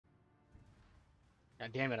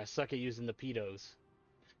God damn it, I suck at using the pedos.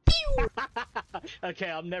 Okay,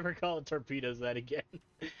 I'll never call it torpedoes that again.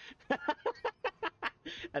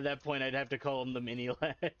 At that point, I'd have to call them the mini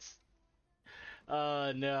lads.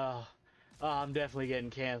 No. Oh, I'm definitely getting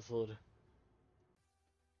canceled.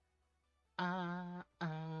 Uh, uh,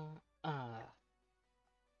 uh.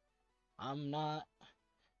 I'm not.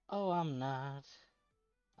 Oh, I'm not.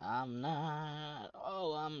 I'm not.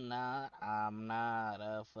 Oh, I'm not. I'm not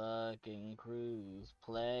a fucking cruise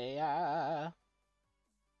player.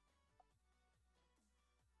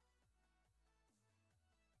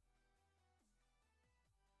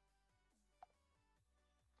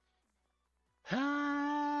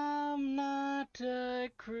 I'm not a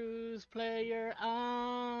cruise player.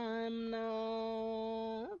 I'm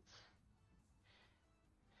not.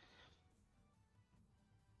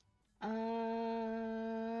 Uh-huh.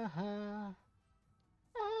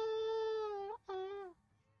 Uh-uh.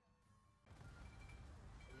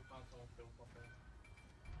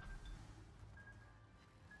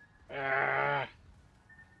 Ah.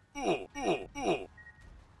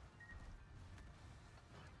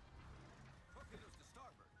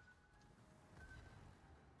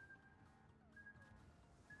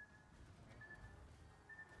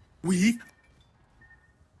 We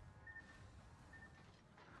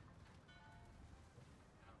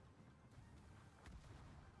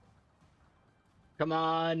Come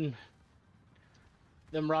on.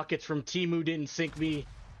 Them rockets from Timu didn't sink me.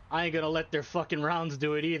 I ain't gonna let their fucking rounds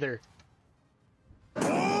do it either.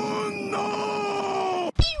 Oh no!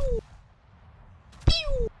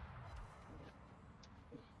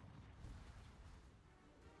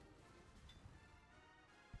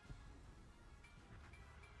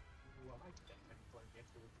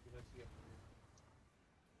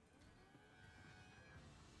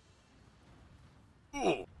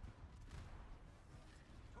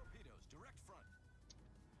 Torpedoes, direct front.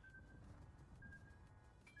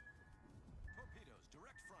 Torpedoes,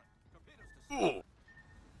 direct front. Torpedoes to starboard.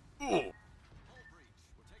 Hull breach.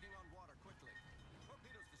 We're taking on water quickly.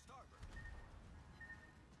 Torpedoes to starboard.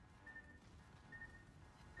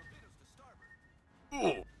 Torpedoes to starboard.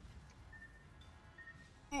 Torpedoes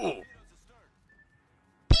astern.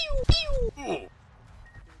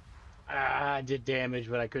 Ah, I did damage,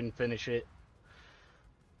 but I couldn't finish it.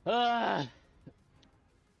 Ah.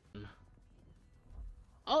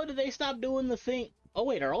 Oh, did they stop doing the thing? Oh,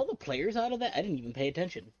 wait, are all the players out of that? I didn't even pay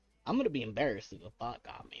attention. I'm gonna be embarrassed if a bot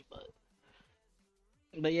got me,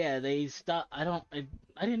 but yeah, they stopped. I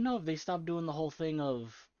didn't know if they stopped doing the whole thing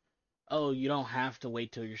of, oh, you don't have to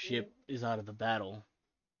wait till your ship is out of the battle.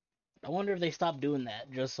 I wonder if they stopped doing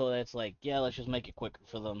that just so that's like, yeah, let's just make it quicker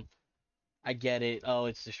for them. I get it. Oh,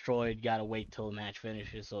 it's destroyed. Gotta wait till the match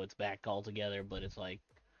finishes so it's back all together. But it's like,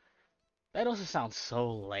 that also sounds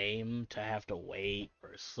so lame to have to wait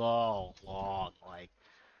for so long. Like,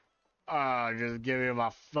 oh, just give me my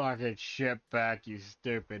fucking ship back, you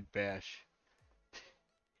stupid bitch.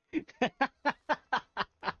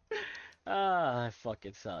 Ah, I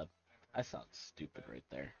fucking sound. I sound stupid right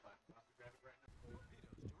there. Torpedoes, direct front. Torpedoes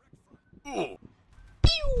to starboard.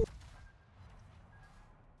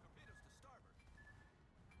 Torpedoes to starboard.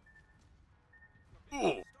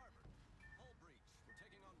 Hull breach. We're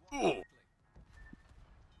taking on water quickly.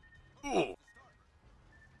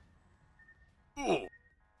 Torpedoes to starboard.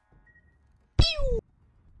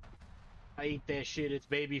 I eat that shit. It's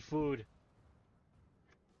baby food.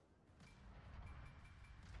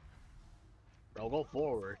 Bro, go Problem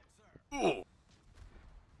forward. solved, sir.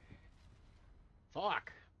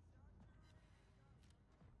 Fuck.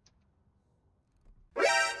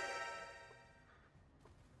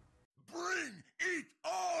 Bring it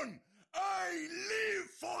on! I live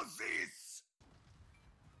for this!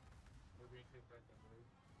 Torpedoes astern.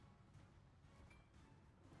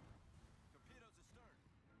 Torpedoes astern.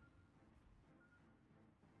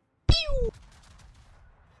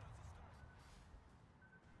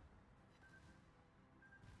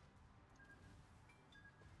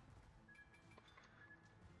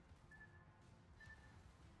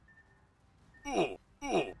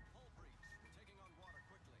 Hull breach. We're taking on water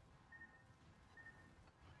quickly.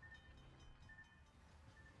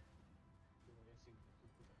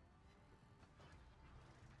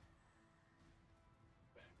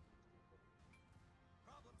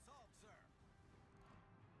 Problem solved, sir.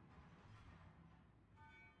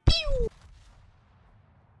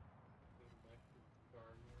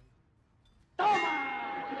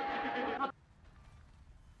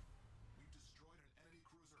 We destroyed an enemy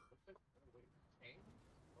cruiser.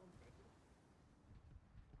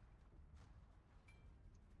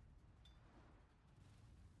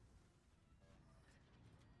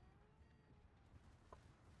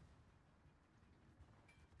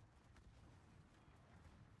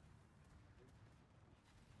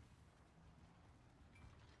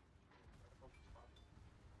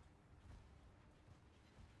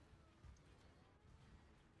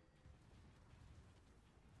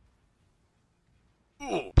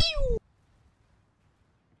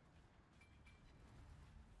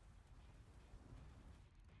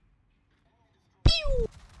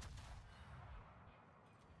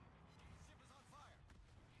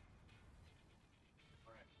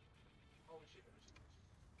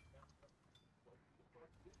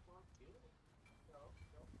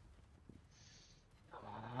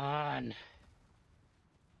 on.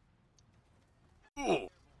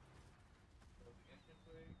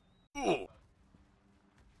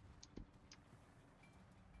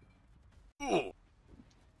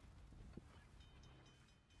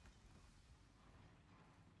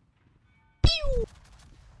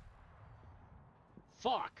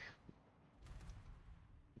 Fuck.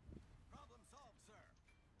 Problem solved, sir. The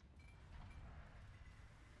enemy is about to win.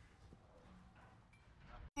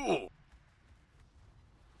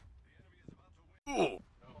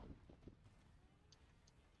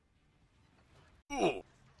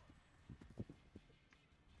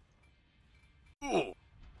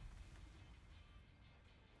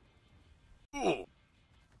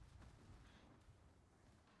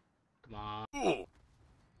 Come on.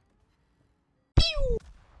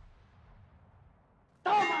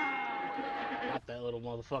 Got that little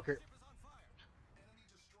motherfucker. Ship is on fire. Enemy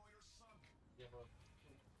destroyer sunk.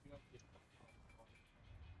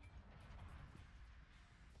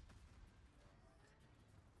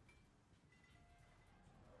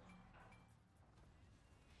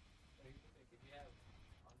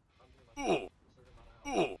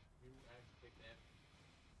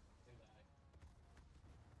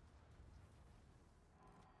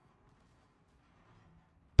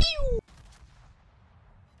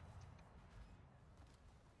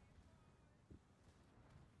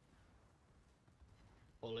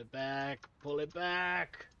 Pull it back. Pull it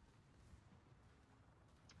back.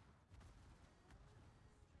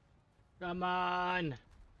 Come on.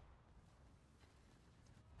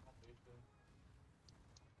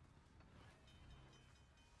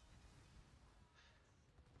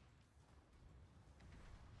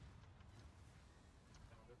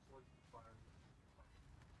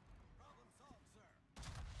 Problem solved, sir.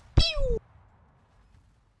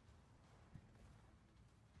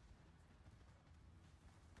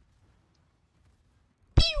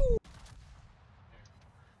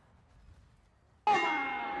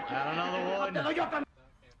 Got another one. Enemy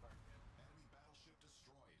battleship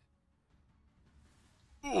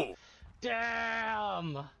destroyed.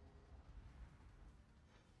 Damn.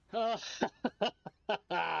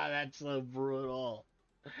 That's so brutal.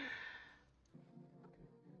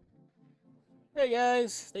 Hey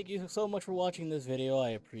guys, thank you so much for watching this video. I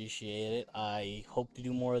appreciate it. I hope to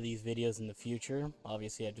do more of these videos in the future.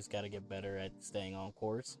 Obviously, I just got to get better at staying on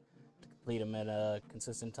course to complete them at a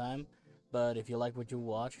consistent time. But if you like what you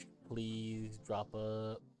watched, please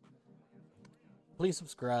please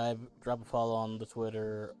subscribe, drop a follow on the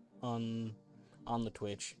Twitter, on the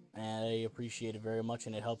Twitch. And I appreciate it very much,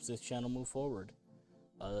 and it helps this channel move forward.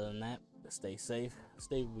 Other than that, stay safe,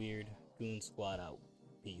 stay weird. Goon Squad out.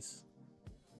 Peace.